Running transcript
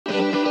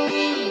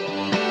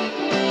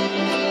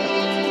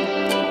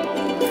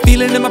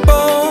feel it in my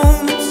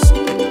bones,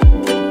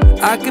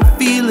 I can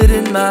feel it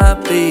in my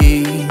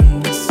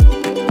veins.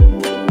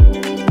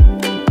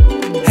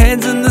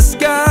 Hands in the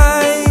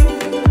sky,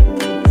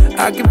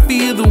 I can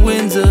feel the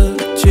winds of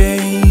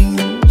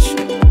change.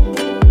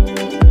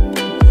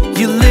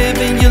 You live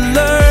and you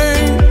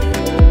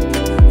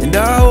learn, and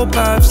I hope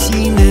I've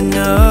seen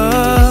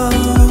enough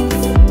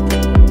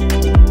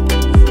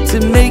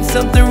to make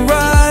something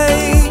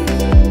right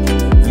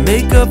and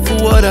make up for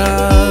what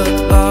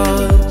I've lost.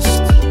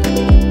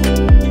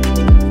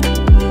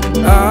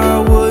 I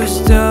was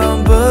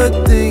down,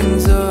 but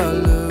things are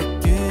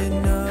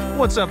looking up.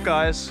 What's up,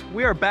 guys?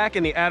 We are back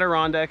in the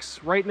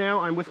Adirondacks. Right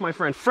now, I'm with my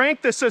friend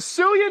Frank, the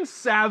Sicilian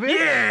Savage.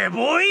 Yeah,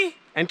 boy!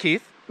 And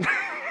Keith.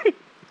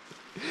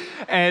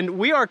 And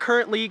we are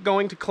currently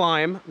going to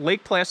climb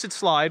Lake Placid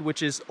Slide,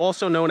 which is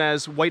also known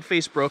as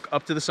Whiteface Brook,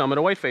 up to the summit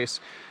of Whiteface.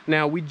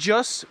 Now, we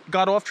just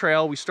got off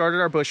trail. We started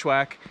our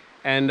bushwhack,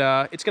 and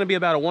it's going to be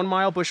about a 1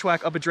 mile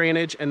bushwhack up a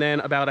drainage, and then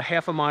about a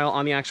half a mile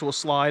on the actual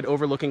slide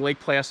overlooking Lake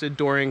Placid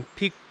during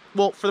peak,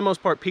 well, for the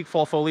most part, peak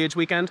fall foliage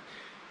weekend.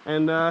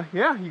 And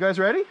yeah, you guys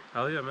ready?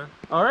 Hell yeah, man.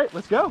 All right,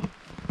 let's go.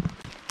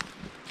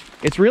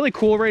 It's really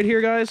cool right here,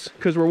 guys,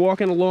 because we're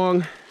walking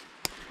along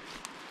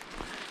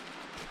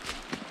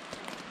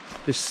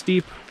this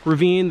steep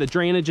ravine. The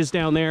drainage is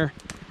down there.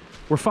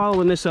 We're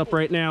following this up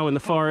right now in the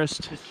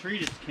forest. This tree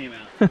just came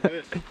out.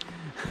 Good.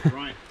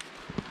 Right.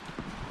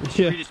 This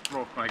tree just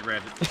broke when I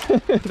grabbed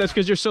it. That's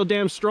because you're so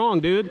damn strong,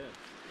 dude.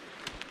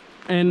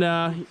 Yeah.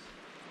 And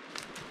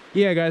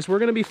yeah, guys, we're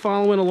gonna be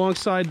following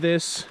alongside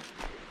this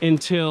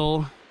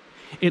until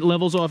it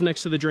levels off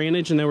next to the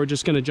drainage, and then we're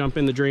just gonna jump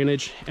in the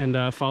drainage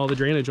and follow the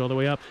drainage all the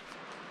way up.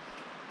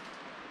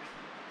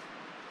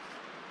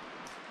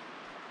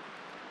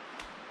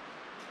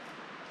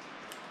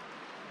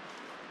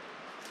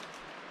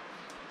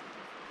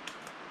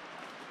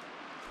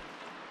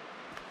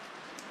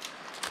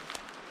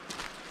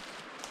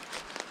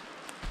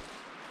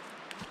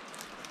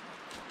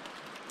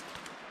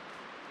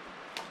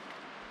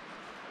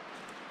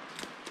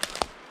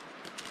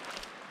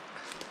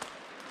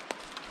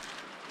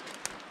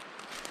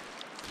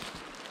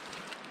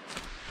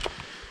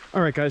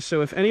 All right, guys,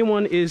 so if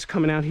anyone is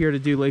coming out here to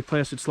do Lake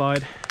Placid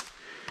Slide,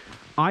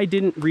 I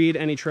didn't read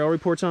any trail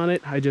reports on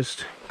it. I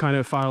just kind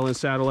of following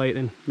satellite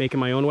and making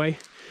my own way.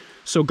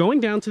 So going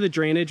down to the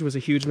drainage was a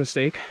huge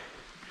mistake.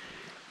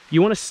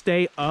 You want to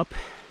stay up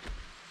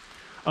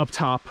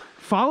top,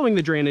 following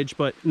the drainage,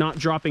 but not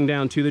dropping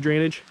down to the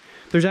drainage.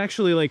 There's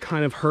actually like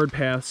kind of herd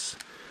paths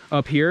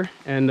up here,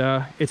 and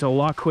it's a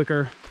lot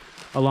quicker,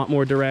 a lot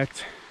more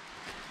direct,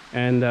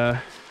 and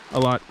a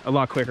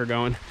lot quicker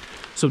going.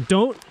 So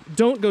don't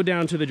go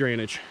down to the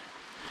drainage.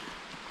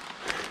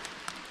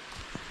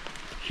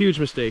 Huge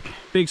mistake.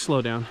 Big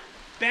slowdown.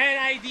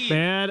 Bad idea.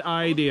 Bad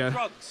idea.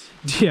 Drugs.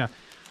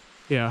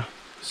 Yeah.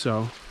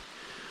 So,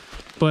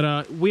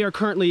 but we are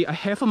currently a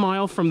half a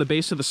mile from the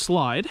base of the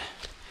slide,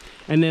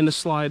 and then the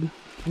slide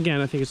again,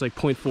 I think it's like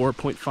 0.4,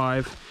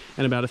 0.5,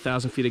 and about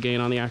 1,000 feet of gain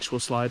on the actual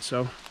slide.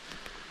 So,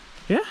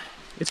 yeah,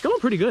 it's going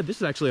pretty good. This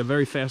is actually a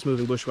very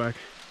fast-moving bushwhack.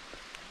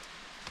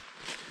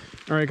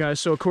 All right, guys,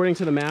 so according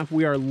to the map,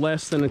 we are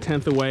less than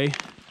 1/10 away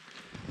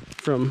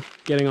from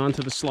getting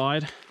onto the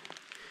slide.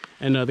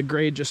 And the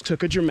grade just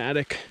took a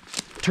dramatic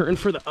turn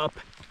for the up.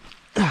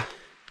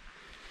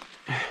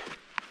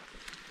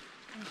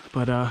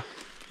 But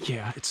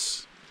yeah,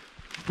 it's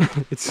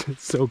it's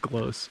so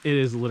close. It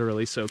is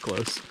literally so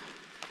close.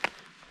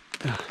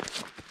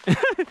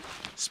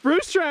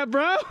 Spruce trap,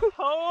 bro!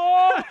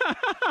 Oh!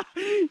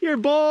 Your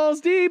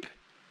balls deep.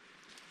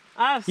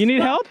 You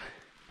need help?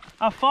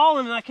 I've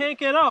fallen and I can't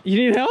get up. You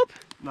need help?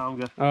 No, I'm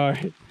good. All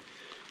right.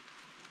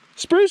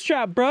 Spruce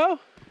trap, bro.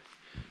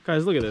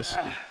 Guys, look at this.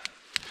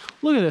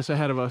 Look at this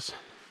ahead of us.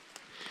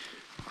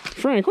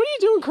 Frank, what are you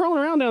doing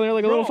crawling around down there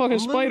like a little fucking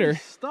spider? I'm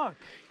stuck.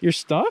 You're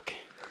stuck?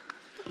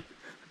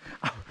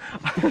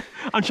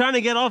 I'm trying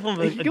to get off of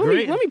it.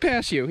 Let me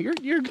pass you.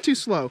 You're too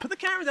slow. Put the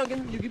camera down.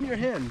 Give me your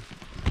hand.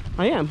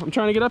 I am. I'm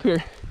trying to get up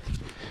here.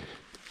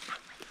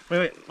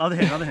 Wait. Other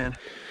hand.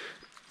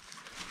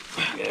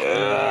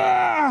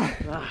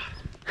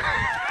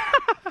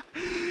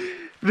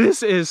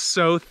 This is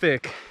so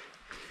thick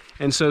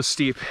and so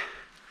steep.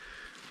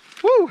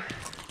 Woo!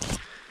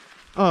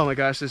 Oh my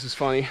gosh, this is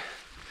funny.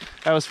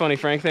 That was funny,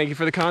 Frank. Thank you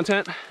for the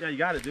content. Yeah, you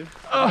got it, dude.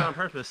 I did it on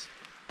purpose.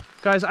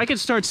 Guys, I could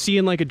start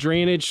seeing like a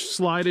drainage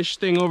slide-ish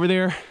thing over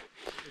there,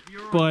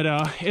 but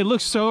it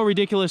looks so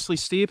ridiculously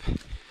steep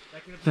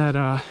that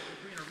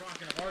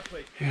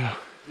yeah.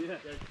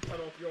 Cut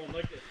off your own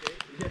like this,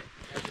 Dave.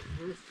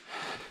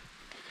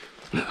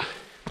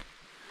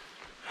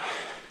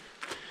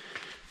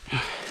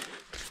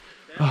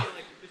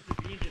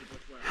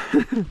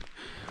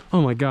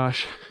 Oh my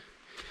gosh.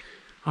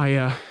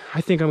 I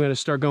think I'm gonna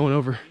start going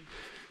over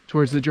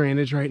towards the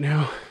drainage right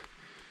now.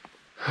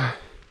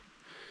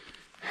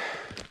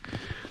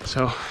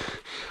 So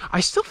I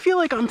still feel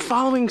like I'm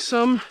following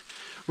some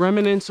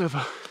remnants of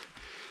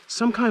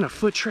some kind of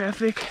foot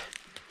traffic,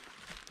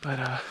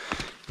 but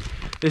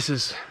this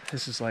is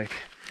like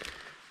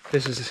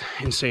This is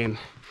insane.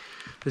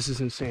 This is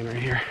insane right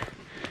here.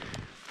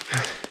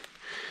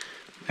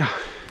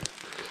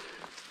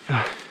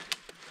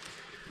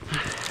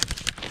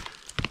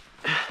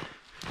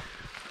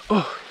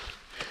 Oh.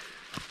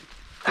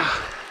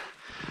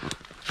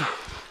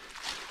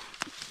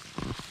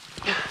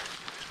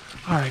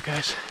 All right,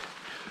 guys.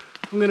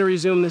 I'm gonna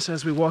resume this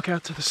as we walk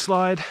out to the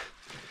slide.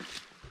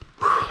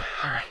 Whew.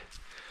 All right.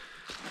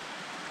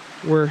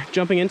 We're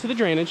jumping into the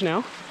drainage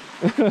now.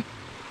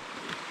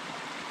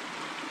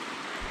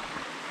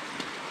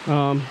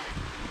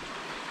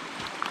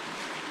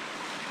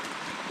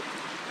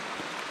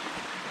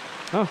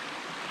 Oh,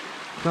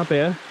 not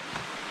bad.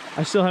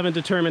 I still haven't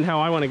determined how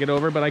I want to get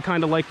over, but I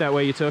kind of like that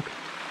way you took.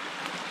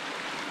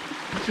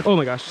 Oh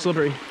my gosh,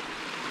 slippery.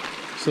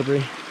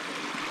 Slippery.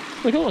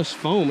 Look at all this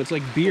foam, it's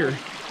like beer.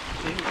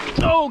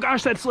 Oh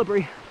gosh, that's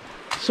slippery.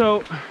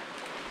 So,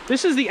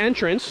 this is the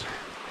entrance,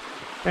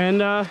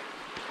 and the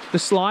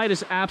slide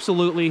is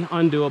absolutely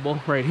undoable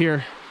right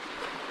here.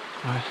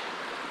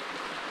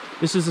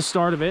 This is the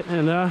start of it,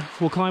 and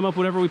we'll climb up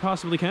whatever we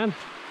possibly can.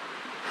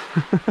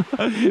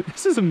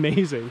 This is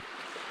amazing.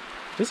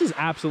 This is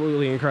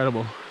absolutely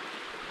incredible.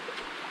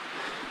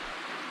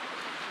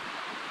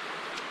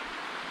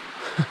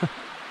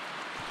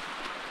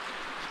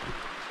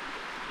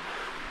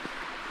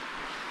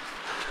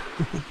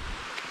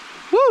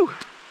 Woo!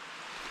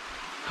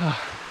 All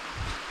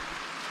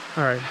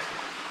right.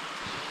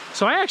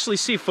 So I actually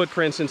see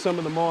footprints in some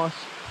of the moss.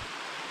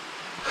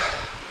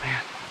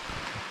 Man,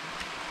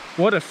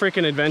 what a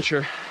freaking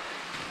adventure.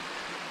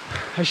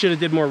 I should have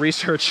did more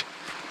research.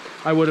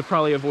 I would have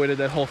probably avoided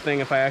that whole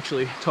thing if I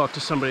actually talked to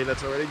somebody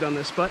that's already done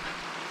this, but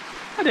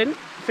I didn't.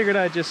 I figured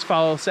I'd just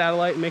follow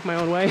satellite and make my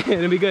own way and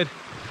it'd be good.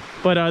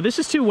 But this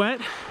is too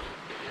wet.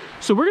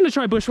 So we're gonna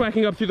try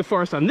bushwhacking up through the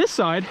forest on this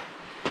side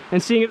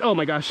and seeing it. Oh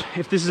my gosh,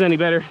 if this is any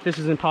better. This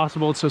is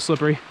impossible, it's so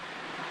slippery.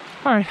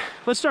 All right,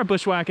 let's start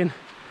bushwhacking.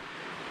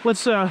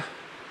 Let's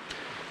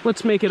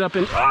make it up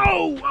in,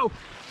 oh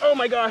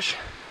my gosh.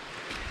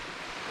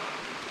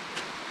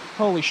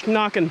 Holy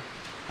schnockin'.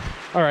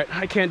 All right,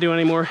 I can't do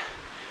anymore.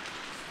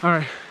 All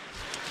right,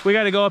 we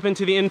got to go up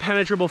into the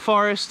impenetrable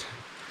forest.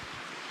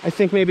 I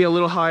think maybe a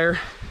little higher.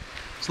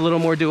 It's a little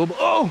more doable.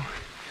 Oh,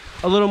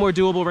 a little more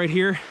doable right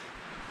here.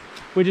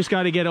 We just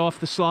got to get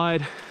off the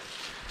slide.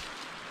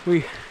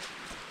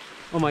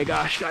 Oh my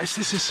gosh, guys,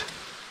 this is,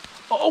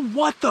 oh,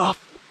 what the,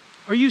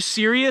 are you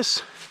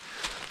serious?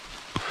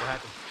 What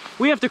happened?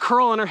 We have to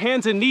curl on our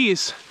hands and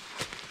knees.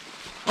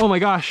 Oh my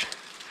gosh.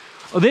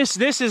 Oh, this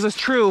is a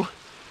true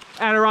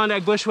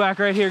Adirondack bushwhack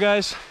right here,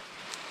 guys.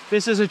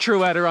 This is a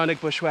true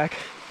Adirondack bushwhack.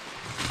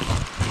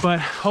 But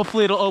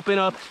hopefully it'll open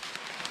up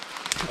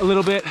a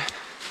little bit.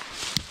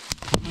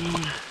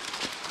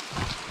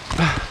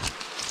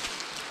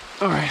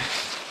 All right,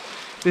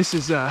 this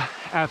is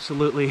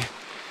absolutely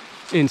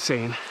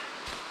insane.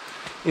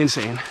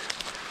 Insane.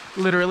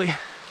 Literally,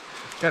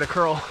 gotta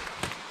curl.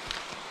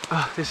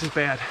 This is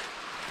bad.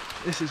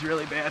 This is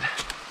really bad.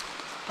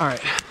 All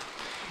right,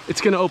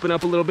 it's gonna open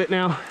up a little bit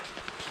now.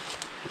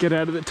 Get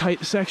out of the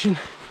tight section.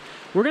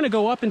 We're gonna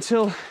go up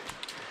until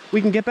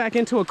we can get back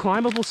into a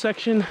climbable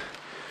section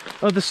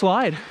of the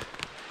slide.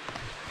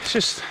 It's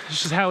just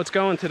how it's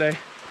going today.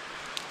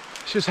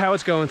 It's just how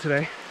it's going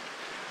today.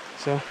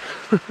 So,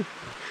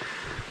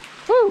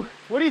 woo!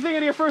 What do you think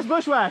of your first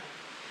bushwhack?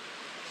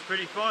 It's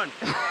pretty fun.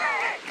 Where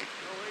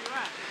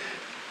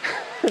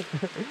are you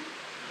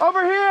at?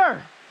 Over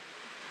here!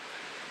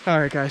 All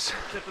right, guys.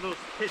 Except for those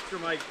pits where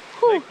my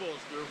leg falls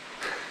through.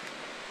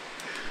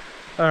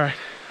 All right,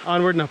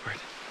 onward and upward.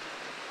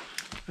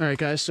 All right,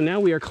 guys, so now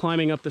we are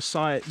climbing up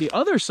the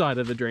other side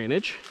of the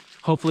drainage.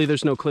 Hopefully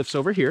there's no cliffs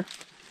over here.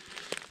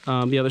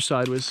 The other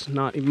side was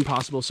not even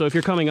possible. So if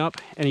you're coming up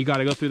and you got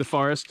to go through the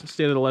forest,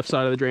 stay to the left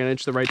side of the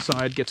drainage. The right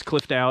side gets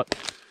cliffed out,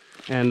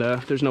 and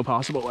there's no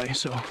possible way.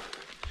 So,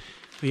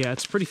 but yeah,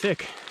 it's pretty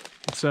thick.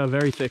 It's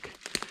very thick.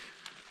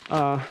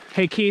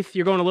 Hey, Keith,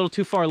 you're going a little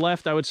too far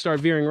left. I would start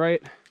veering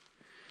right.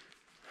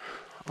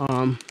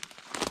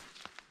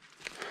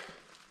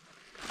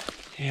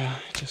 Yeah,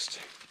 just...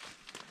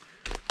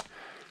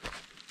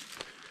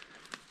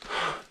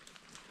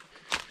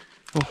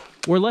 Well,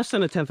 we're less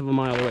than 1/10 of a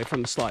mile away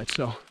from the slide,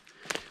 so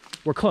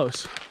we're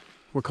close.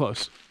 We're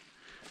close.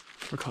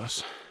 We're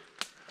close.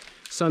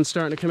 Sun's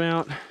starting to come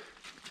out.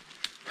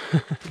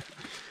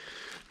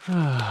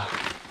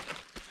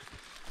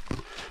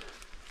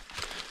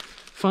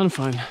 Fun.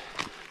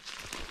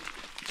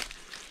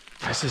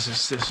 Guys, this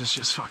is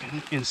just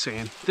fucking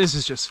insane. This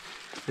is just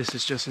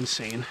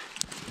insane.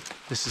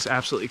 This is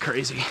absolutely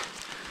crazy.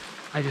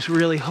 I just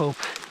really hope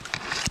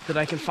that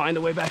I can find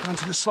a way back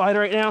onto the slide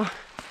right now,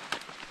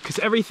 because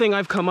everything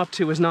I've come up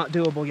to is not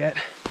doable yet.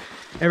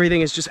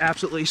 Everything is just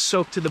absolutely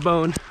soaked to the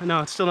bone.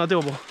 No, it's still not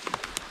doable.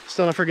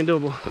 Still not freaking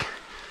doable.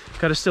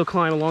 Gotta still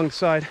climb along the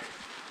side.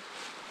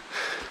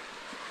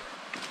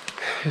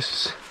 Look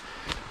at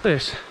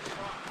this.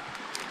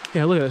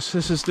 Yeah, look at this.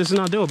 This is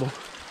not doable.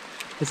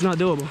 It's not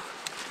doable.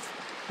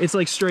 It's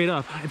like straight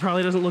up. It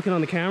probably doesn't look it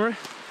on the camera,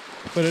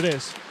 but it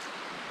is.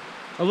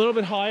 A little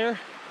bit higher,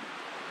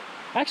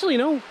 Actually, you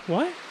know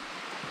what?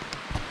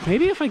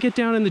 Maybe if I get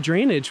down in the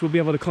drainage, we'll be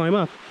able to climb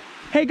up.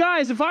 Hey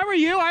guys, if I were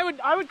you,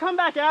 I would come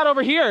back out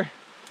over here.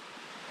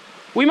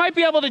 We might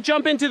be able to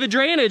jump into the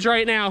drainage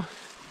right now.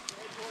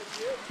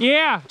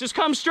 Yeah, just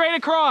come straight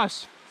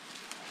across.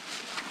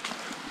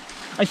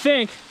 I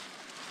think.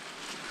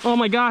 Oh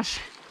my gosh.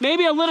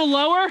 Maybe a little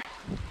lower.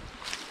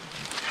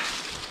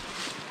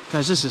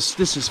 Guys,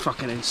 this is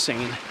fucking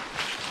insane.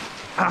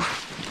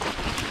 Ah.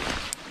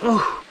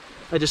 Oh,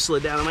 I just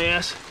slid down on my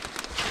ass.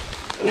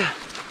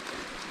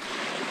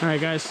 All right,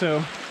 guys,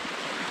 so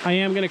I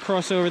am gonna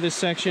cross over this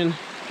section.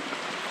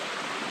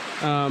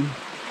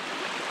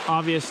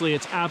 Obviously,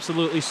 it's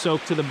absolutely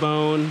soaked to the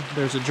bone.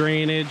 There's a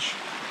drainage.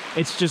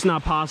 It's just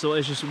not possible.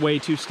 It's just way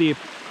too steep.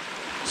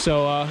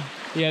 So,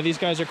 yeah, these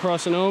guys are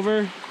crossing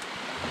over.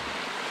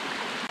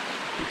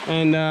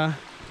 And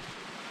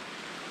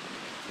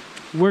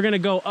we're gonna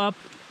go up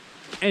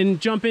and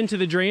jump into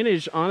the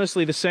drainage,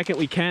 honestly, the second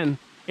we can.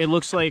 It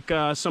looks like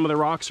some of the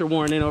rocks are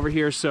worn in over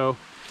here, so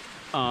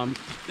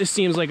this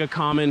seems like a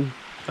common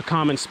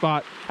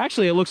spot.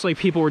 Actually, it looks like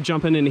people were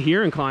jumping into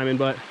here and climbing,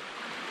 but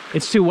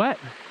it's too wet.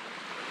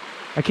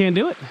 I can't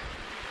do it.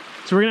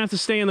 So we're gonna have to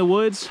stay in the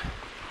woods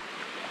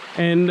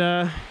and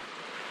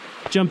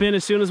jump in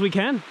as soon as we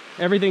can.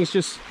 Everything's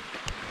just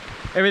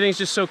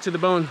soaked to the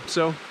bone,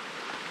 so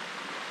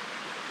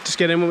just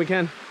get in when we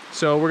can.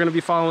 So we're gonna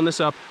be following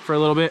this up for a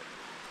little bit,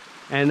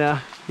 and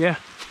yeah,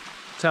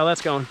 that's how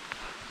that's going.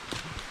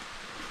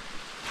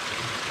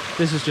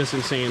 This is just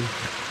insane.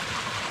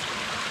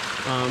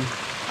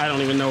 I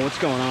don't even know what's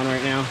going on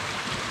right now.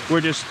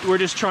 We're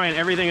just trying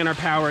everything in our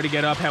power to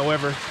get up,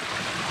 however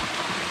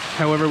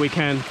we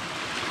can.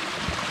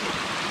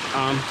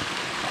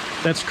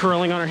 That's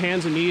curling on our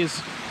hands and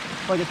knees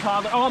like a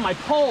toddler. Oh, my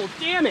pole,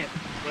 damn it!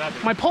 What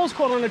happened? My pole's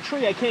caught on a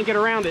tree. I can't get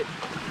around it.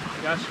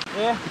 Gosh.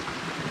 Yeah,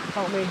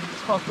 help me.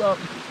 It's fucked up.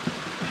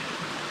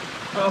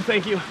 Oh,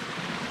 thank you.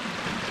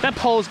 That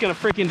pole is gonna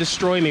freaking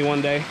destroy me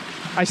one day.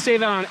 I say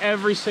that on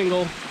every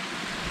single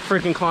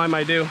freaking climb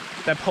I do.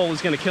 That pole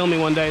is gonna kill me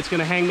one day. It's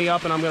gonna hang me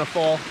up and I'm gonna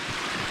fall.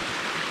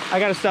 I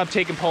gotta stop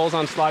taking poles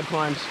on slide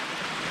climbs.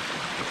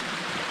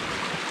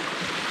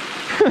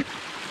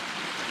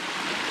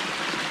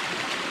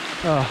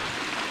 Oh.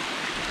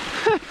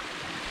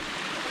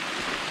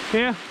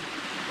 Yeah,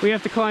 we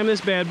have to climb this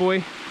bad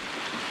boy.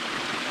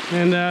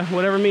 And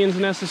whatever means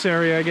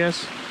necessary, I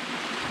guess.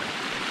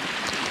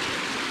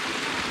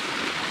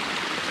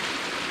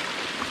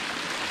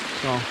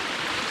 So.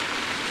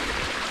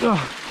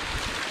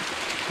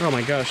 Oh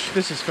my gosh,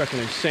 this is fucking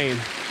insane.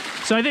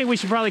 So I think we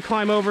should probably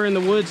climb over in the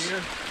woods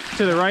here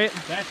to the right.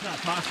 That's not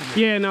possible.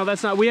 Yeah, no,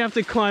 that's not. We have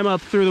to climb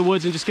up through the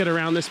woods and just get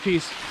around this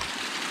piece.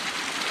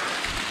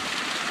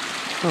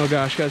 Oh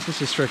gosh, guys,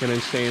 this is freaking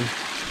insane.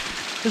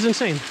 This is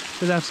insane.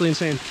 This is absolutely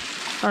insane.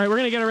 All right, we're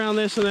gonna get around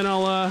this and then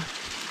I'll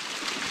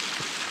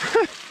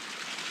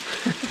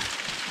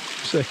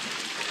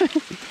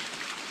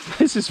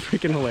this is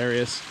freaking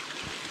hilarious.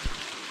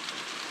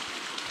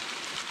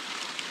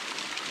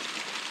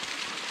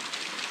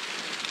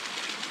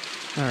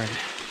 All right.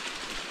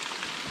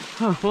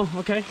 Oh, well,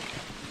 okay.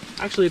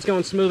 Actually, it's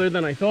going smoother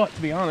than I thought,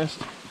 to be honest.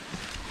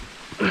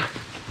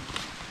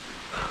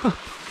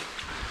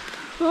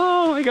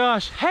 Oh my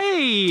gosh.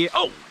 Hey!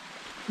 Oh!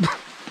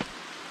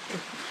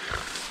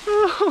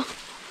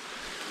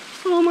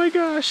 Oh my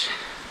gosh.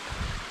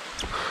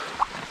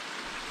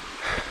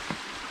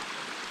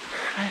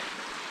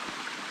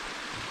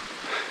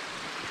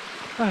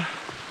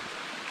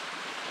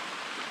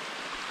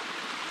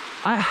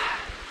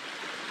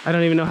 I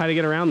don't even know how to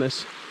get around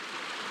this.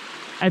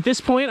 At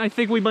this point, I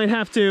think we might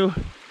have to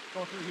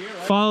Go through here,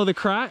 right? follow the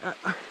crack.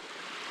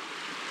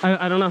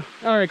 I don't know.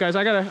 All right, guys,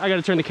 I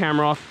gotta turn the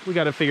camera off. We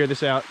gotta figure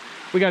this out.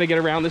 We gotta get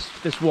around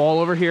this wall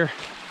over here.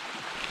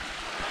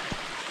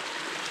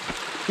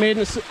 Made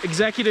an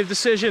executive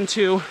decision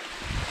to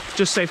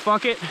just say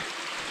fuck it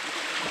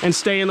and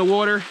stay in the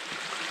water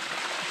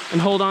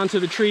and hold on to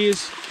the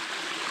trees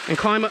and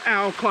climb up.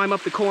 Ow, climb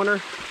up the corner.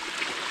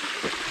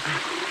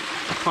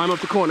 Climb up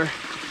the corner.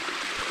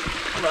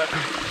 But,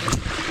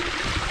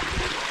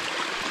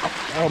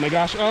 oh my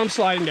gosh! Oh, I'm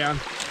sliding down.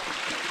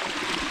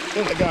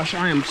 Oh my gosh,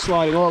 I am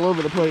sliding all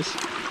over the place.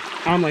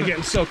 I'm like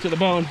getting soaked to the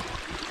bone.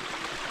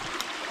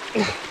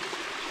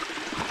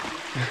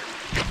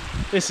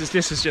 This is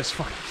just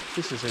fucking,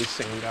 this is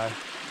insane, guys.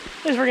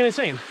 This is freaking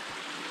insane.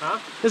 Huh?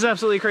 This is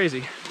absolutely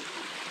crazy.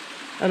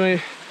 I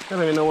don't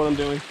even know what I'm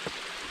doing.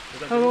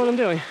 I don't know what I'm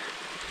doing.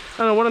 I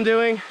don't know what I'm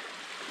doing.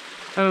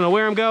 I don't know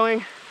where I'm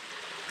going.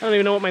 I don't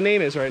even know what my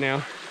name is right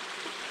now.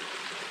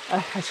 I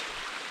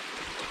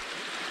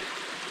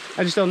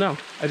just don't know.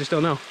 I just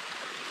don't know.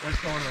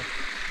 What's going on?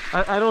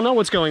 I don't know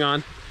what's going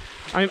on.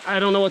 I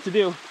don't know what to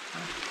do.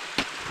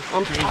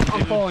 I'm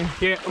falling.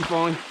 Yeah, I'm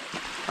falling.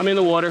 I'm in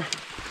the water.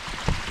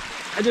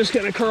 I'm just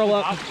gonna curl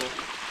up. Impossible.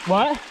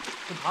 What?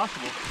 It's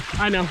impossible.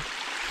 I know.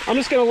 I'm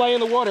just gonna lay in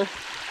the water.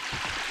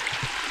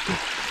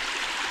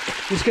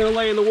 Just gonna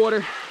lay in the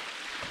water.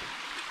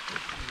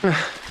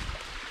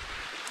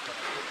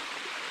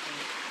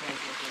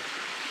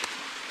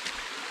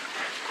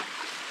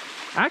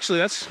 Actually,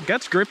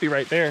 that's grippy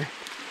right there.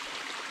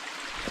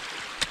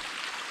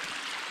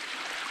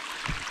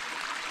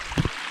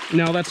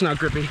 No, that's not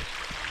grippy.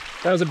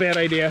 That was a bad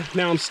idea.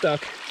 Now I'm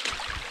stuck.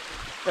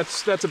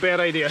 That's a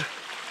bad idea.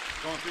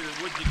 Going through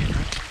the woods again,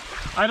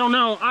 right? I don't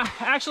know.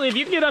 Actually, if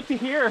you can get up to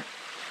here,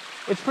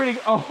 it's pretty.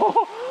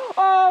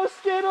 Oh,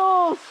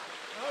 Skittles!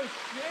 Oh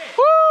shit!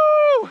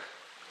 Woo!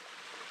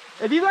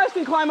 If you guys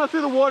can climb up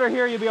through the water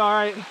here, you'll be all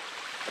right.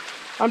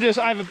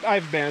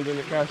 I've abandoned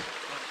it, guys.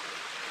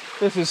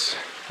 This is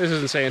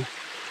insane.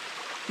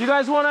 You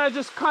guys want to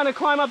just kind of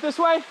climb up this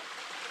way?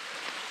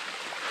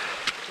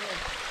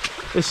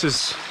 This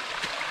is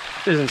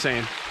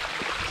insane.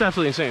 It's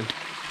absolutely insane.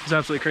 It's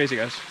absolutely crazy,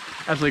 guys.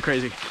 Absolutely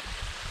crazy.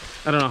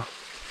 I don't know.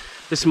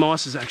 This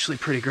moss is actually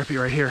pretty grippy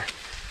right here.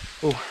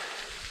 Oh,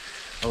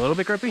 a little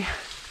bit grippy.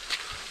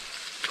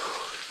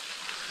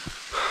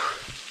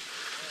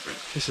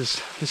 This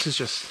is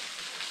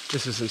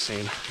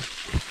insane.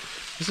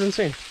 This is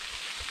insane.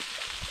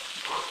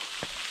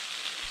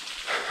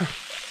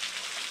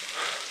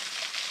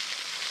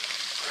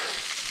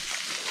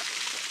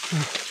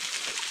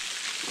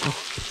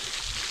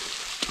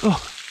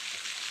 Oh.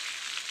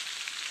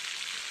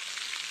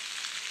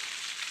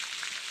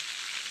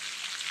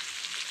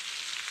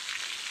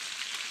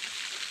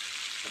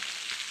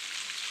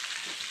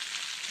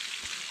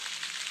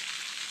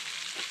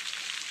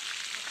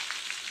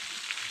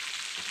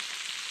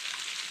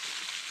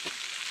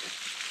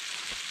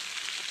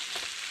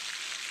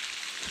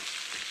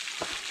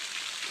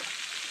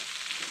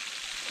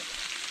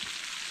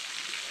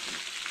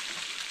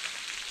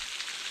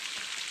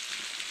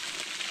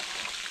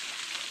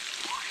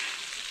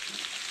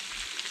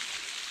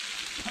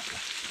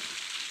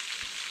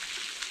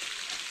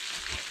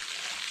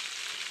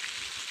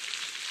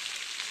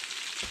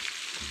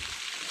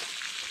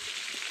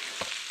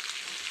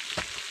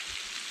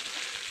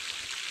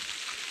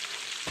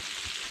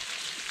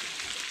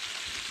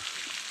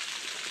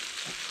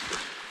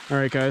 All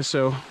right, guys,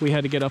 so we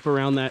had to get up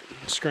around that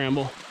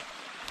scramble,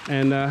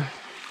 and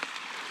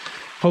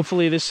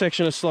hopefully this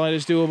section of slide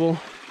is doable.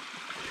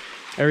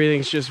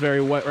 Everything's just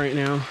very wet right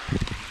now.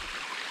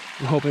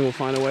 I'm hoping we'll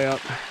find a way up.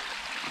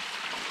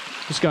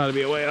 There's got to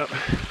be a way up.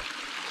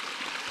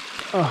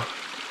 Oh,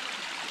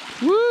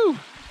 woo!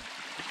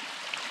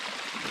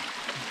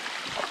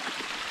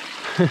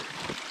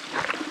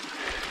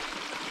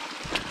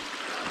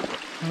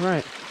 All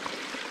right,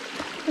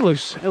 it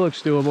looks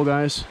doable,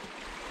 guys.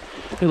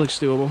 It looks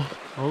doable.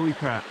 Holy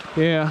crap.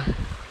 Yeah.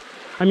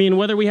 I mean,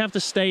 whether we have to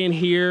stay in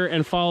here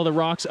and follow the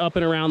rocks up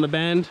and around the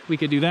bend, we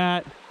could do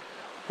that.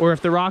 Or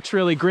if the rock's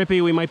really grippy,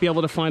 we might be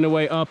able to find a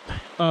way up,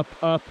 up,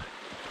 up.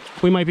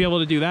 We might be able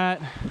to do that.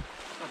 Not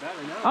bad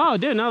right now. Oh,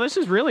 dude, no, this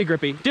is really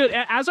grippy. Dude,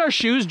 as our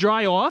shoes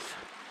dry off,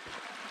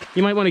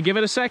 you might want to give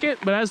it a second,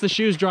 but as the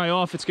shoes dry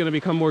off, it's going to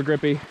become more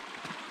grippy.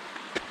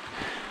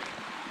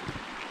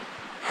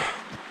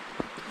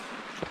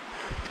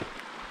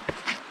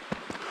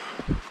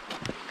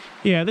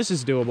 Yeah, this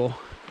is doable.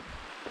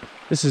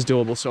 This is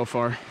doable so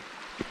far.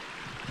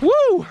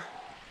 Woo!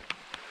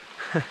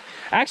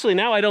 Actually,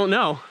 now I don't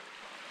know.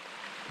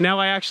 Now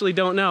I actually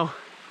don't know.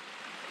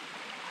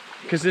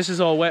 Because this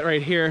is all wet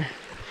right here.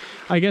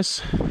 I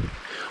guess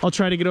I'll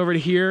try to get over to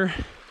here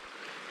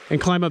and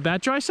climb up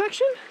that dry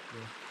section.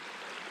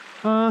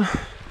 Yeah.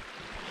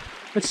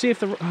 Let's see if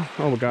the...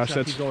 Oh my gosh,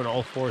 that's... Keep going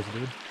all fours,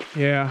 dude.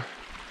 Yeah,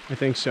 I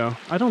think so.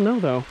 I don't know,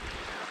 though.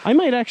 I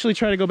might actually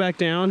try to go back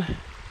down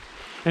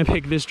and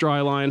pick this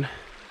dry line.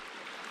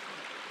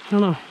 I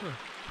don't know.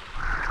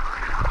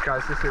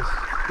 Guys, this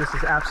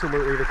is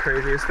absolutely the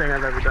craziest thing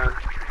I've ever done.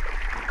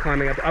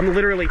 Climbing up. I'm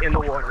literally in the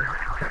water.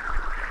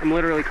 I'm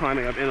literally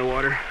climbing up in the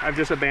water. I've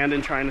just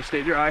abandoned trying to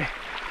stay dry.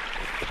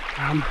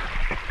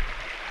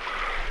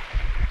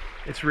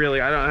 It's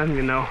really, I don't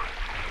even know.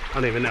 I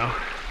don't even know.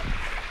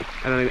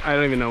 I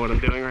don't even know what I'm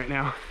doing right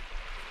now.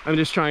 I'm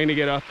just trying to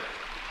get up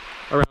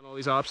around all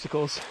these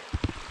obstacles.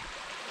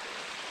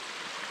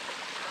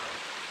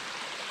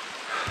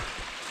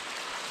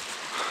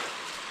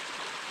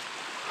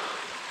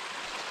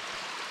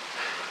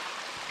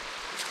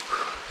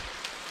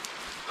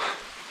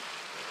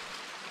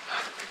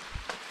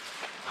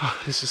 Oh,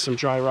 this is some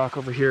dry rock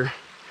over here.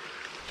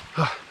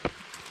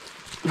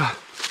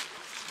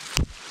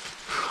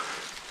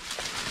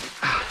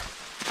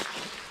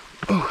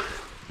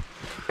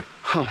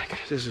 Oh my god,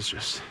 this is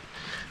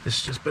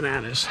just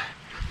bananas.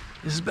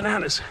 This is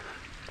bananas.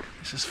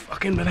 This is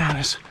fucking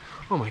bananas.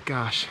 Oh my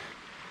gosh.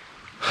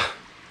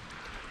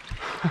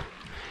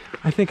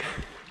 I think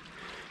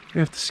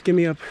you have to skim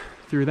me up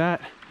through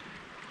that.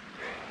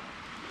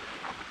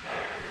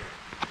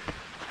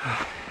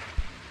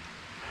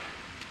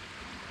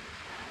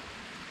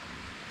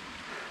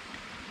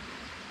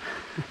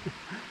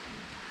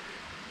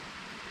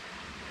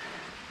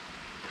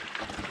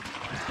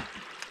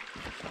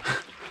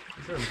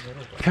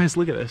 Guys,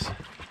 look at this.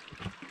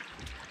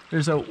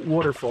 There's a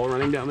waterfall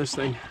running down this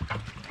thing.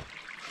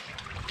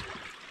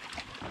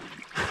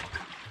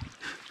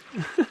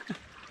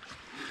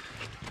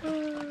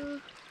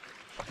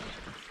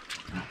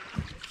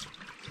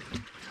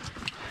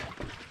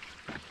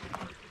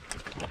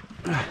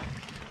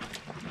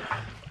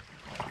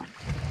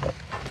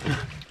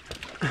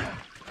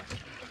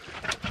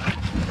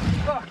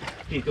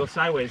 Pete, go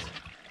sideways.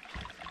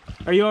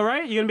 Are you all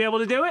right? You gonna be able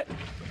to do it?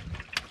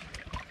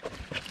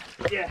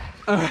 Yeah.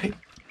 All right.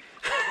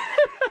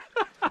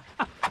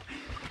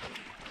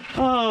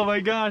 Oh my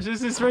gosh,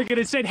 this is freaking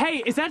insane.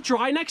 Hey, is that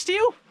dry next to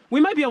you?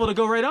 We might be able to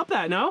go right up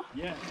that, no?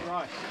 Yeah, it's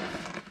dry.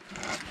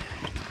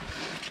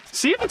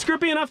 See if it's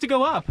grippy enough to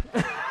go up.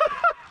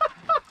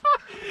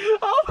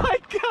 Oh my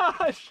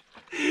gosh.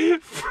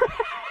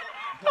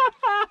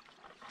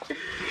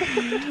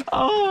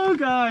 Oh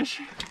gosh.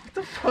 What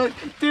the fuck?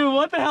 Dude,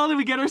 what the hell did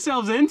we get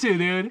ourselves into,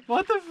 dude?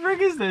 What the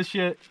frick is this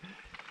shit?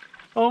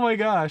 Oh my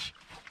gosh.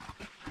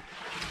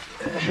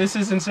 This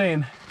is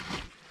insane.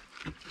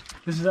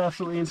 This is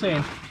absolutely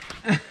insane.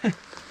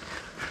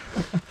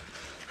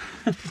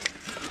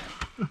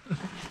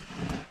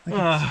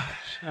 All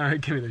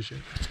right, give me this shit.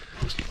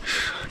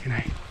 Good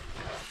night.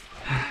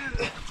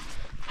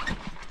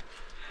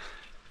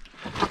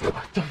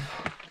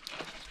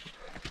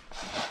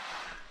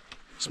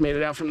 Just made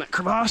it out from that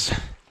crevasse.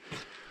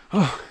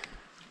 Oh.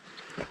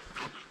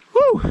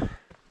 Woo!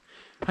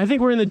 I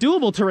think we're in the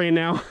doable terrain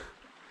now.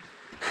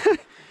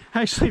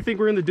 I actually think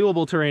we're in the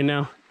doable terrain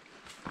now.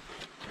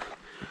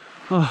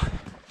 Oh.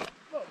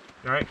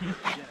 All right, Pete?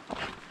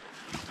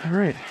 All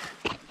right.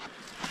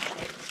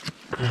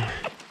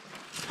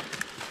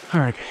 All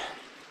right.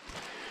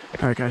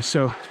 All right, guys.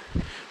 So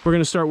we're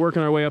gonna start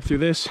working our way up through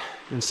this,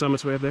 and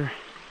Summit's way up there.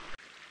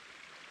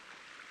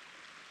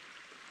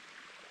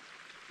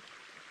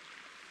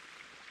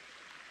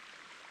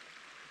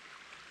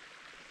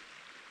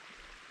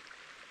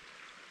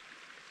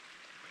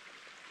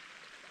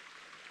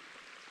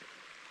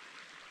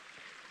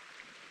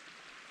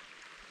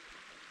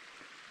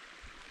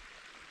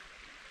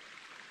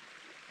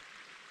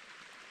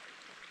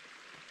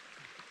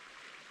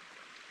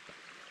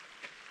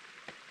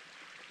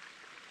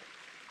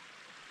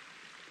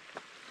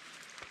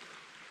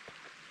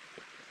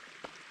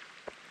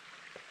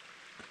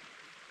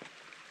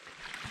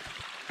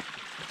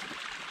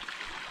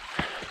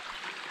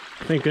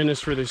 Thank goodness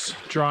for this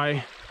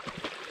dry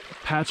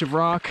patch of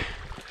rock.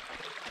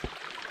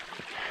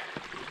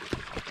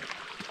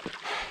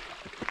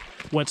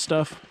 Wet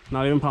stuff,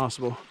 not even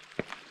possible.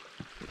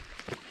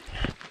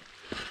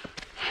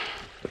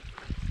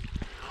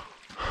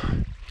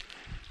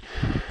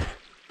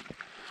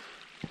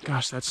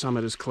 Gosh, that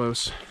summit is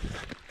close.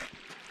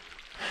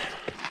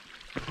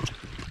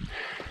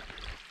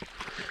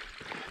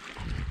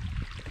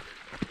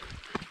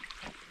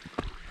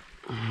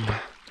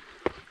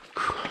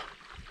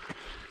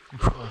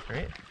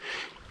 Right?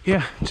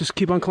 Yeah, just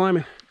keep on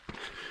climbing.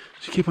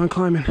 Just keep on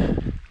climbing.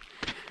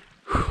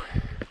 Whew.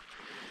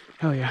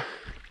 Hell yeah.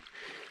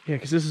 Yeah,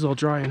 because this is all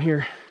dry in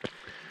here.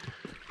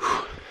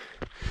 Whew.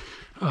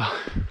 Oh.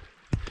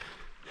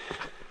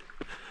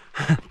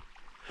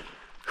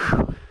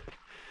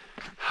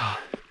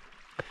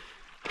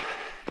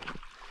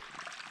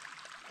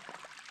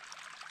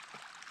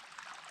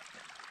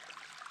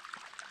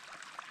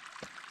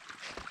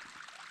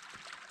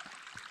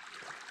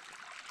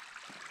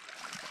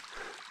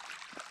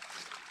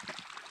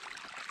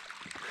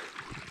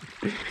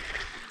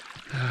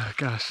 Oh,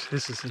 gosh,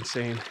 this is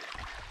insane.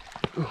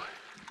 Ooh,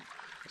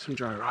 some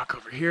dry rock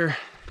over here.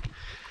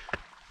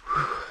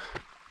 Whew.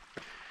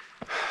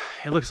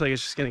 It looks like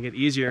it's just gonna get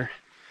easier.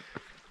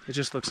 It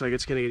just looks like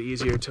it's gonna get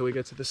easier until we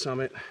get to the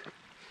summit.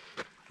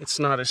 It's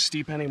not as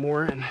steep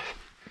anymore, and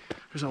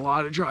there's a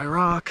lot of dry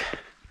rock.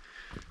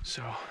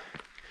 So,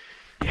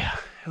 yeah,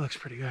 it looks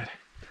pretty good.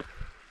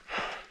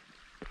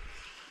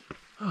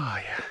 Oh,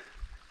 yeah.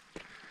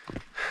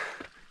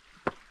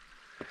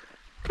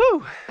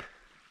 Woo!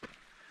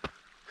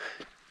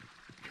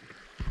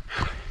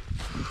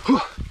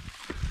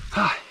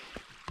 Ah.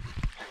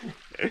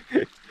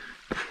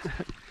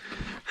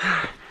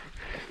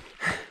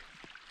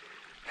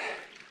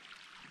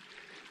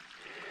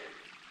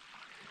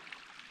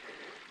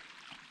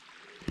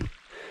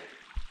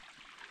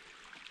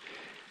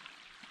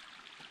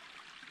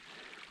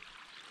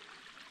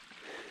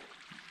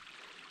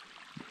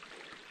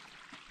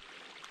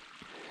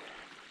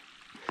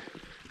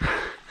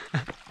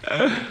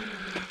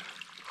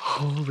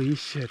 Holy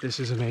shit, this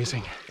is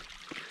amazing.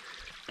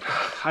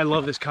 I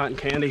love this cotton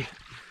candy.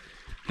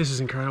 This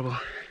is incredible.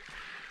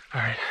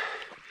 All right,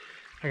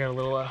 I got a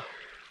little,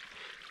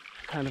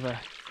 kind of a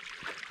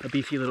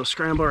beefy little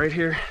scramble right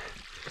here.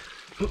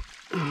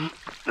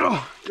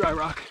 Oh, dry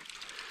rock,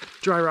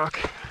 dry rock,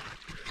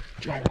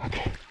 dry rock.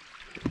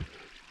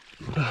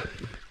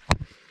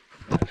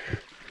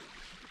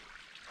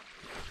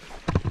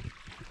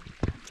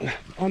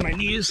 On my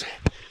knees,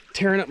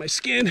 tearing up my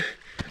skin.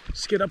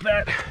 Let's get up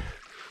that.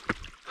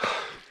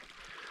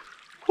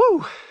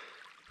 Woo!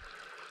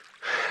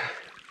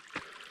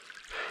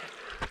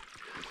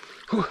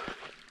 Ooh,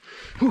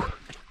 ooh,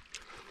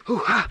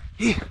 ooh, ah,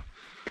 yeah.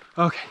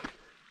 Okay.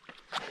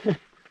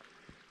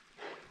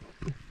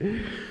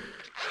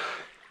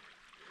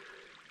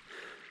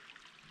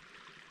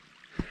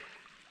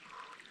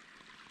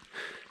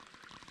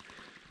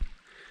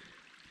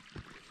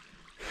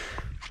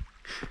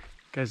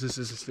 Guys, this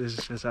is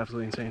just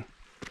absolutely insane.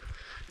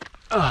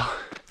 Oh,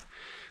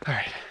 all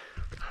right.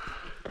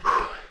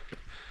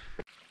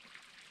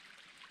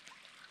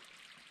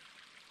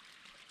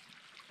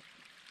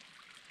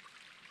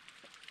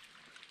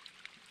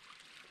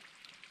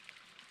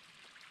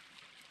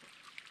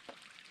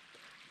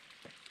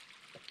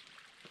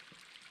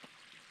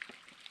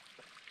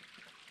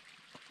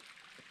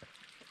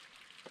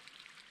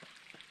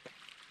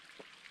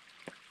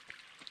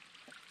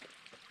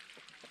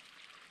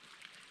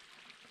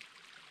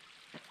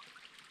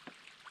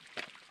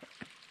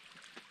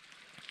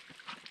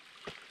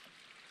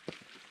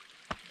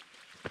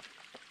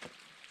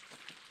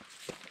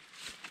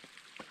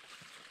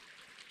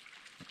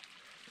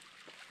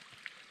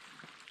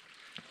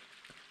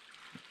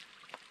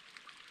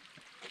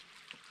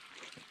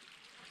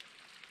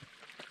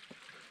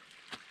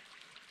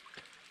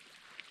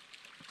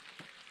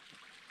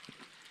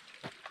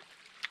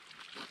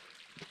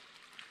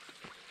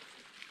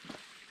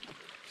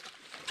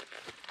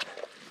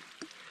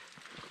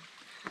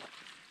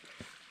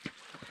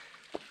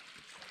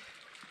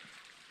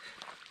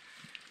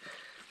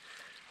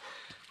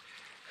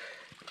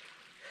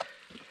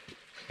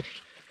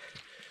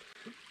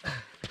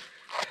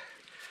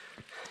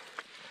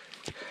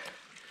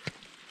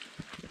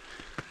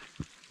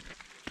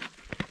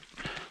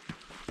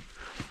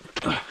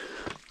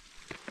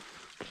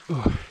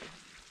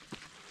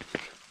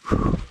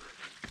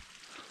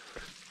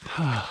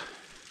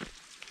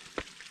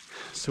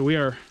 So we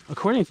are,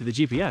 according to the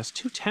GPS,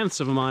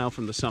 2/10 of a mile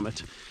from the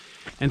summit,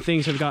 and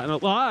things have gotten a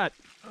lot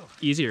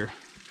easier.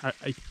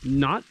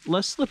 Not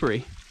less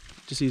slippery,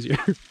 just easier.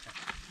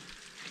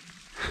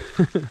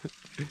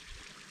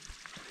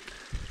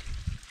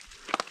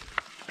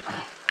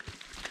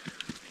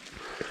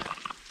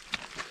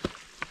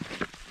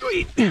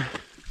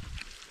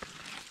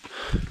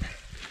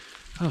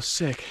 Oh,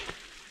 sick.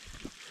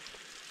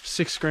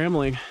 Sick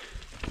scrambling.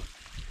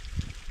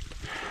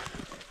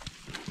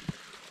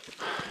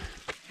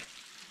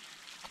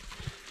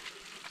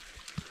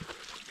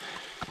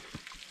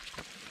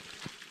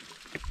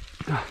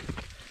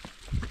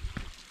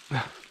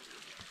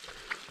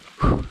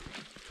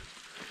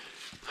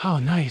 Oh,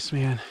 nice,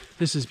 man.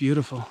 This is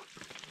beautiful.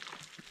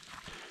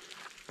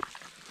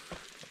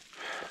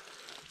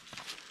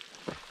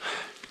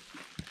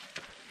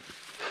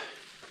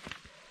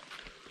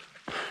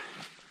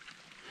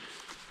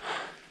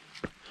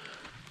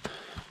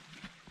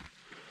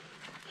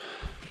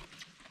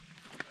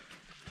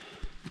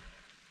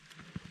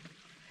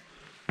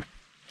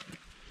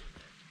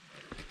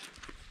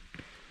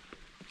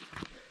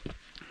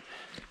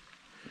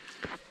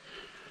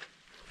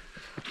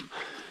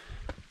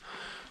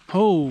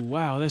 Oh,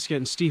 wow, that's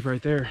getting steep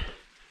right there.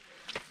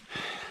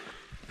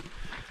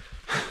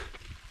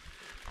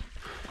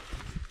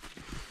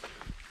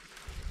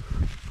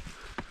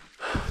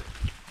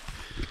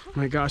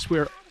 My gosh,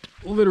 we're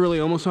literally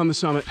almost on the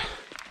summit.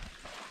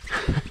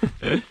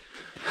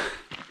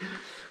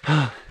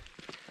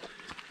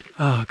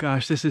 Oh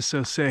gosh, this is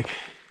so sick.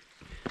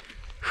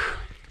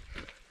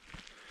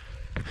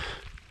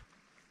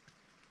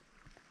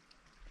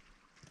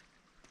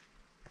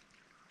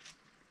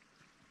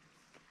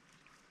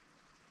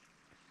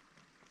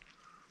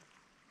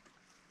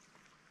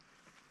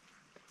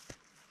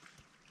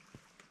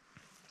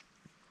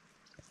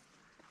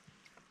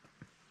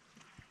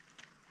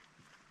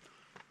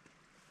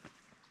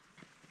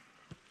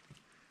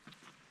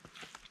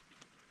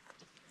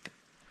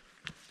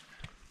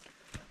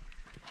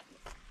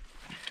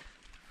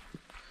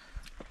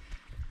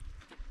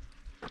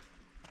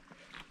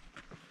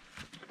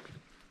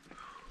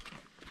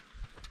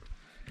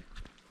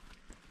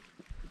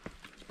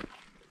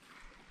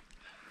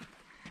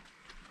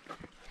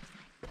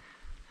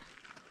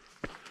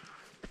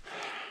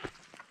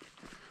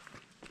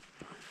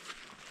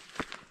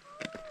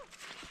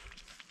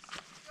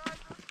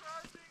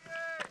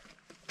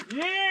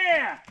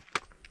 Yeah!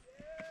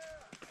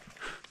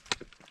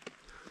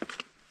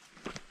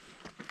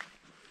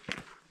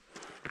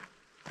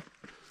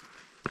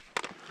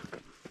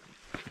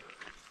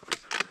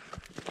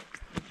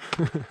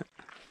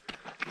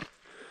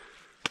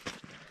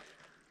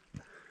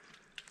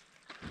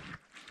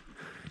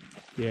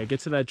 Yeah,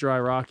 get to that dry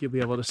rock, you'll be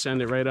able to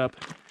send it right up.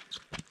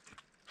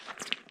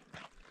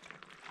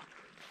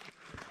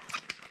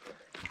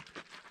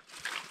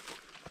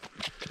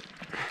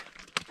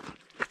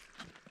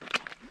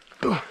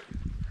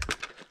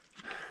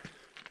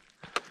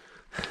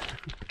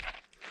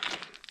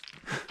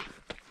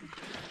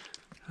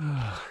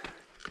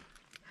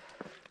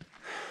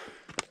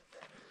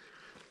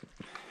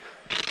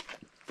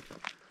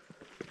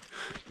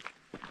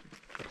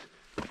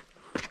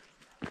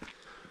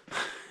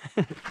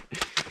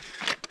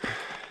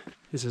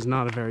 This is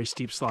not a very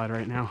steep slide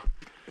right now.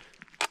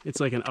 It's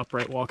like an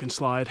upright walking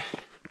slide.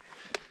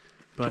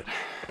 But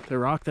the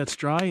rock that's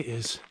dry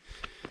is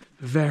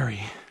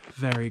very,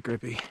 very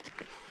grippy.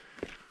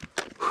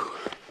 Whew.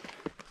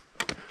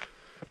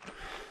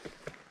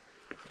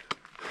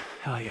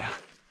 Hell yeah.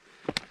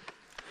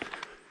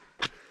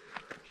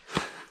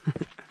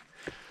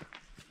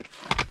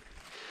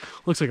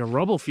 Looks like a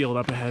rubble field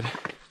up ahead.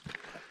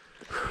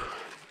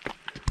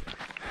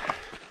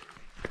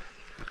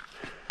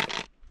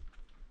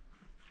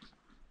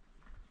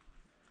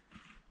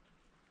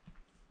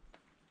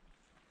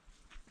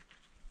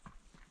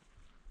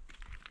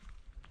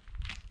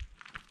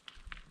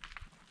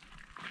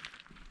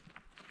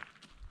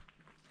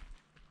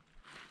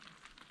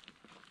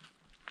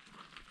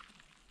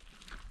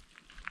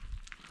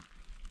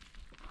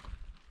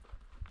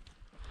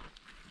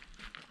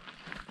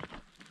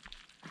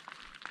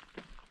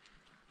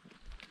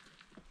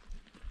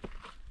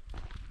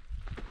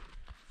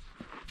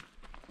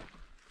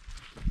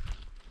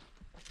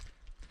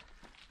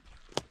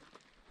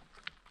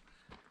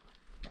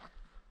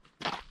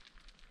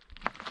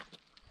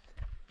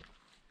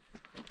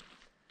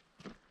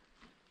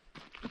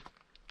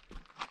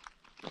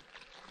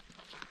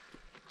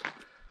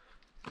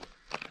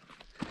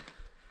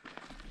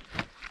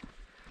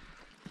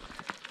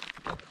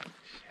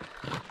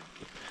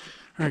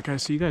 Alright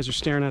guys, so you guys are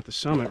staring at the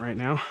summit right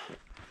now,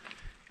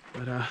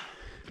 but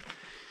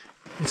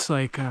it's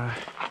like, it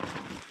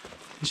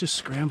just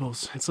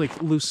scrambles. It's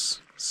like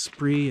loose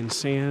spree and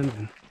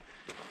sand,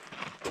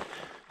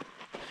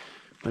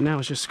 but now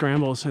it's just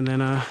scrambles. And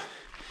then I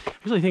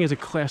really think it's a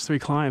class 3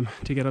 climb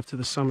to get up to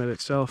the summit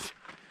itself,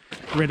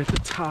 right at the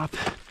top.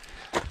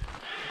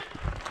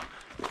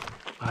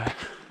 But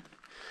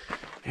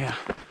yeah,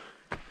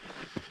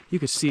 you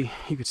could see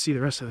the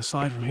rest of the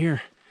slide from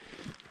here.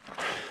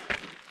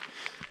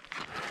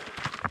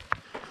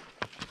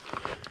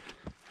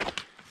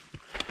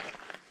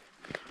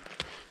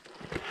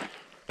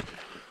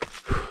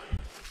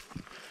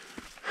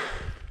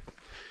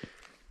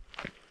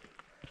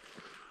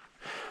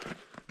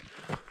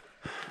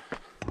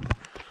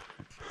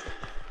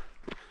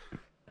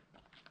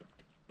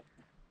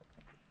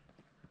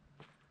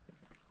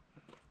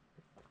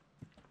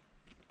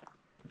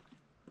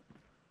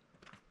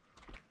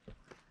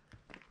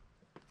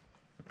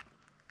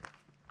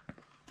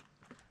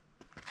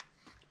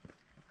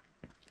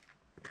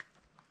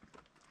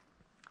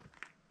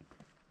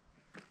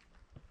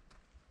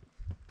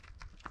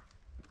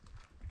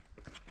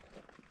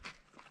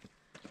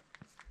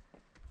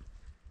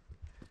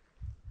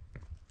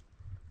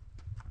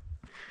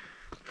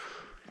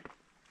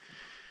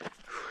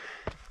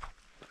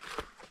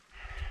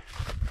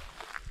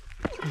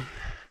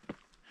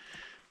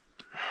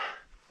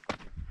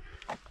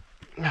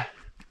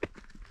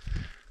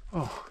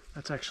 Oh,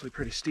 that's actually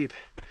pretty steep.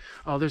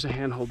 Oh, there's a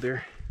handhold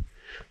there.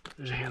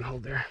 There's a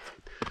handhold there,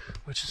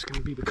 which is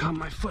going to become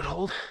my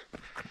foothold.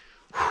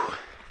 Whew.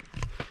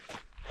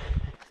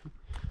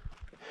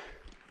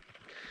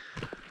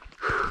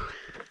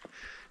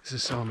 This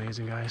is so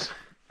amazing, guys.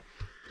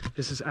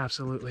 This is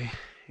absolutely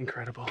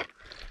incredible.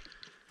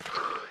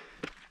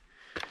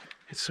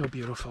 It's so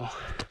beautiful.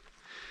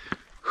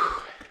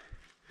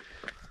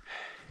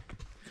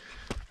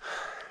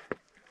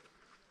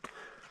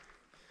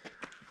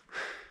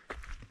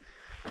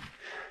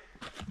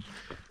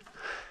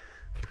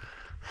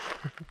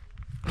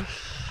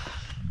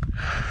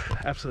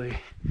 Absolutely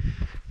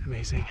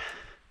amazing.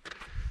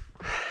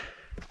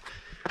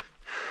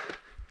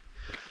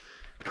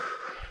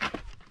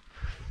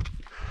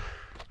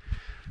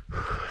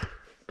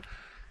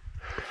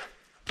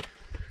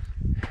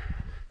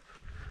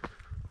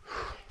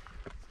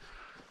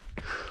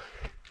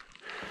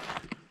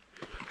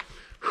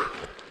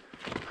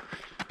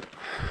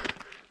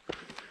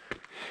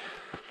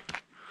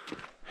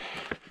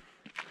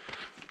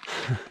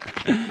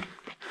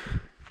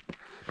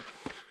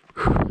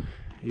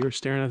 You're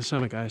staring at the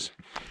summit, guys.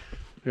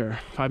 We're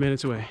 5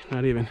 minutes away,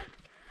 not even.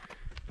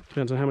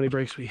 Depends on how many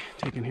breaks we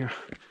take in here.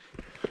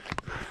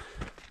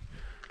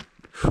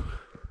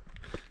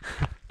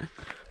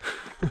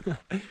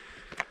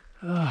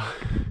 Oh,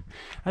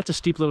 that's a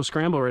steep little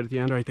scramble right at the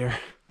end right there.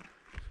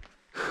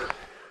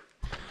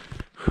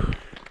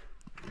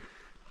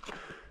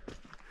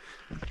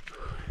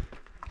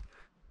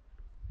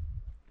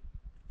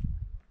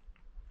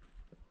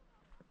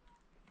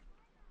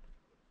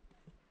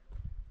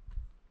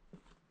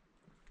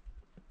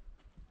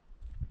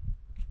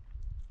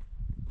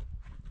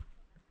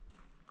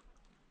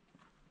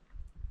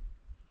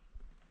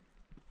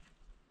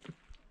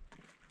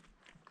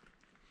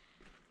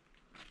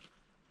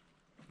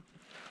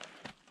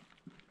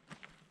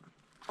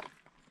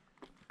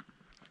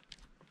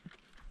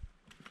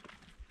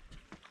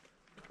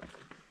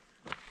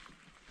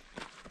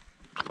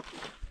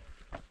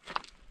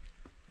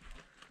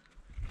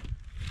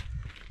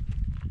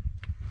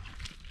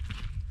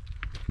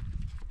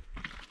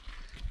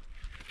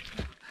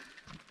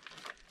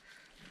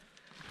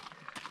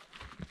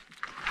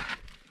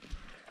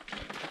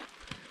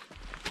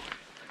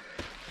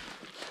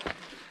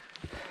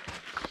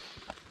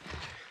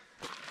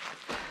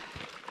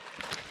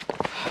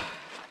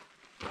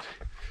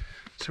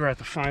 So we're at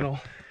the final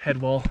head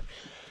wall.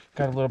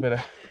 Got a little bit of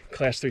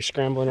class 3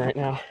 scrambling right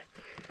now.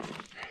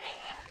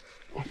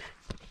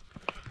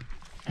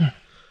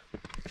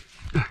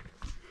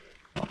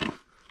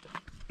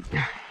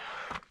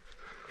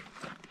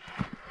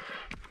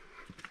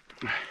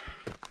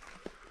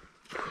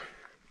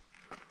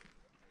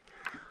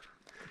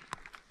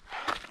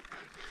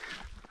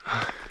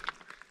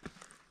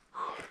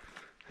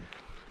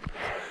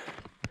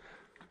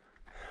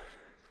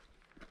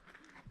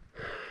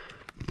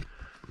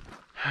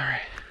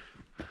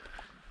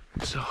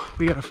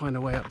 we gotta find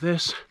a way up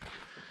this.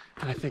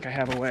 And I think I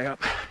have a way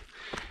up.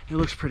 It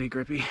looks pretty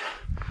grippy.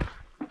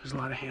 There's a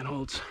lot of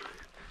handholds.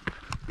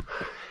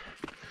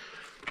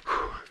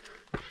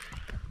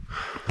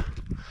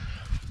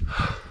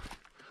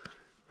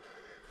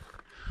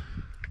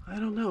 I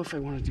don't know if I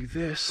want to do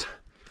this.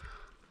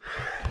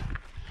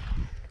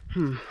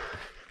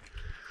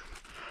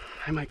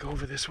 I might go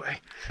over this way.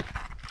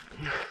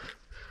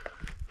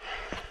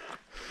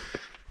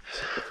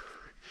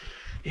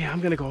 Yeah,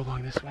 I'm gonna go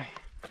along this way.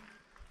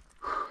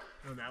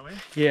 Go that way?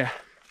 Yeah.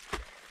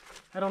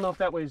 I don't know if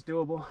that way is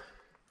doable.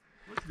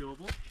 Looks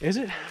doable. Is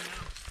it?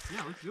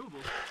 Yeah, looks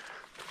doable.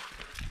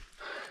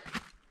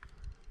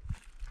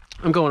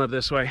 I'm going up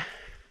this way.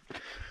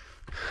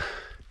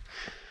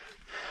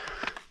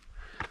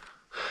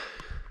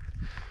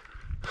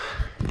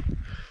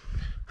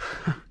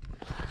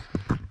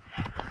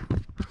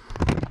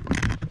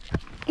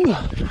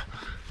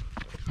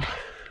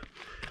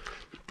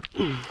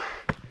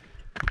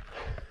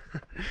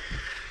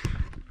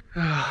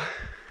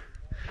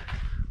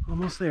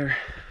 Almost there.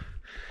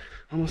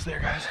 Almost there,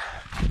 guys.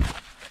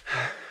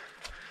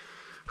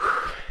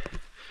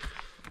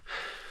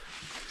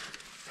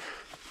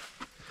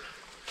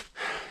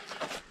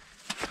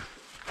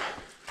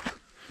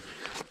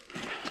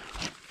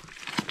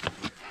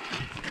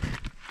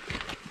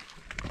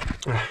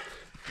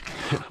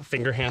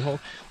 Finger handhold,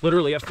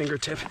 literally a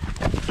fingertip.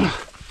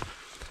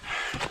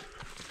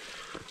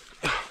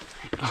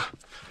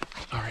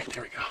 All right,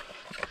 there we go.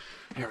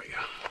 There we go.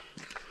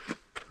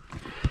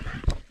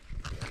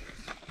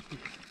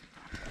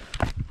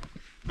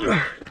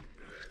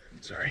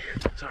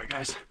 Sorry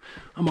guys.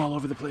 I'm all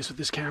over the place with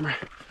this camera.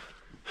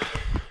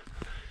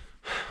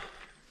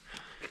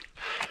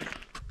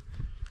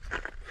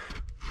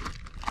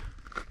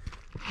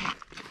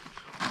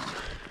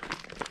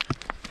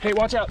 Hey,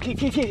 watch out.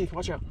 Keith,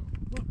 watch out.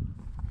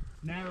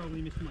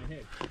 Narrowly missing my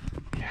head.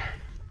 Yeah.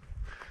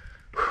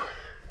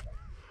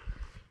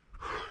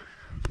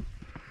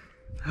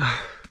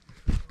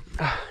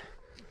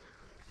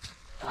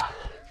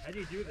 How do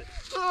you do this?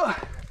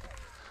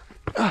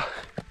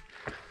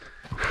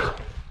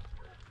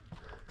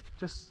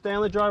 Just stay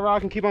on the dry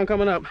rock and keep on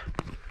coming up.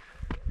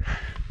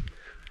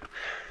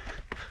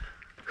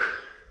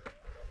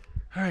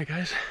 All right,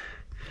 guys.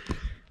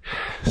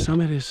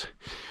 Summit is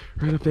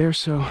right up there,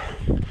 so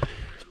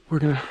we're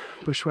gonna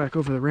bushwhack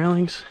over the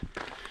railings,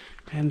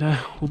 and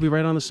we'll be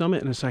right on the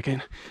summit in a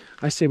second.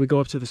 I say we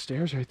go up to the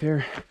stairs right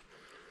there.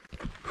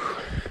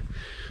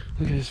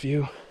 Look at this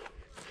view.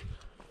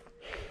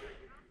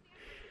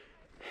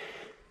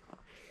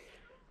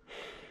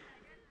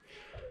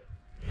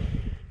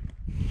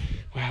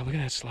 Wow, look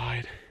at that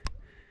slide.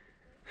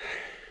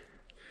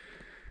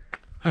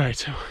 All right,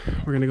 so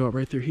we're gonna go up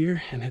right through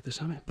here and hit the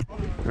summit. All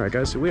right,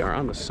 guys, so we are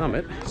on the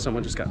summit.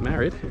 Someone just got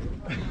married.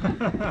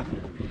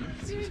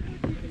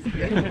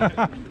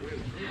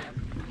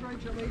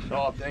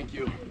 Oh, thank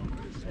you.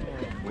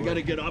 We got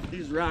to get off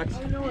these rocks.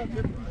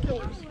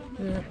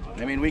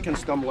 I mean, we can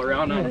stumble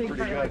around on it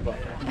pretty good, but...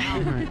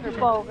 They're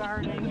bow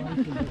guarding.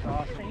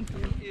 Thank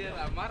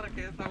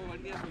you.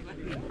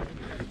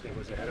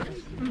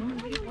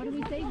 What do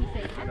we say? We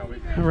say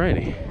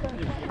Alrighty.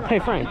 Hey,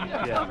 Frank.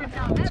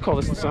 Yeah. Let's call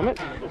this the summit.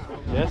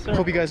 Yes, sir.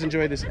 Hope you guys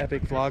enjoyed this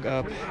epic vlog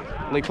of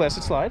Lake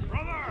Placid Slide.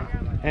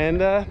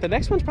 And the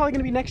next one's probably going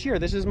to be next year.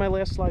 This is my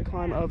last slide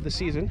climb of the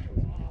season.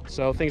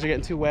 So things are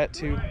getting too wet,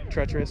 too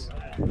treacherous.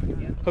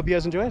 Hope you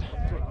guys enjoyed.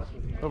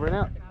 Over and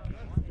out.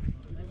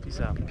 Peace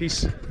out.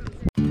 Peace.